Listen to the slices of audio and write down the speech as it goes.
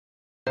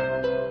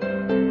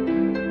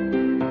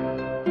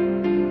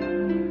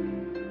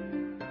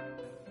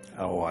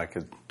I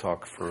could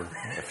talk for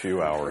a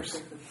few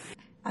hours.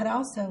 I'd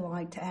also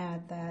like to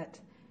add that,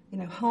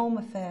 home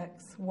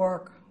affects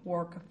work,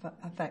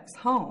 affects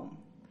home.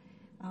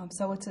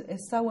 So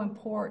it's so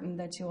important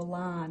that you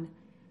align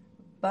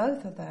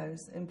both of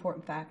those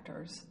important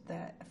factors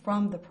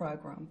from the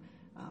program.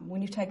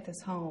 When you take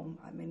this home,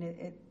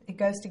 it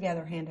goes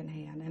together hand in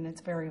hand, and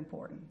it's very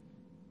important.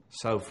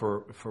 So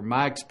for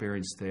my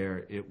experience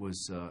there, it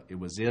was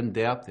in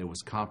depth, it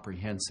was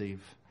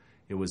comprehensive,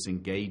 it was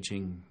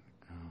engaging,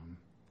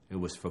 it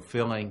was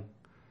fulfilling.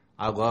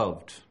 I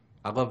loved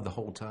the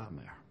whole time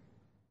there.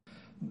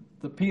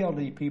 The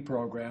PLDP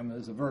program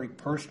is a very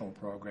personal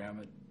program.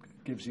 It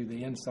gives you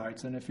the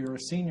insights, and if you're a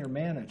senior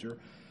manager,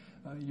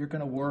 you're going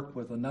to work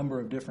with a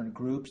number of different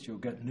groups. You'll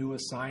get new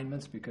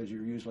assignments because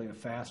you're usually a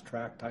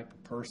fast-track type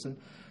of person,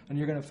 and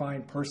you're going to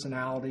find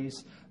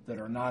personalities that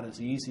are not as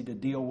easy to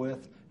deal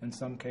with in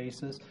some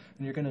cases,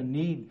 and you're going to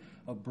need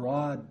a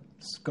broad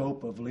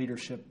scope of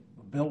leadership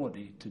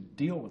ability to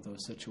deal with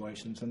those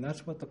situations, and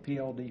that's what the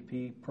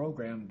PLDP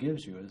program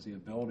gives you, is the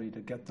ability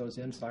to get those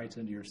insights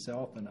into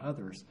yourself and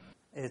others.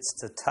 It's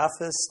the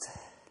toughest,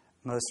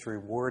 most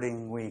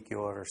rewarding week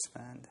you'll ever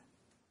spend.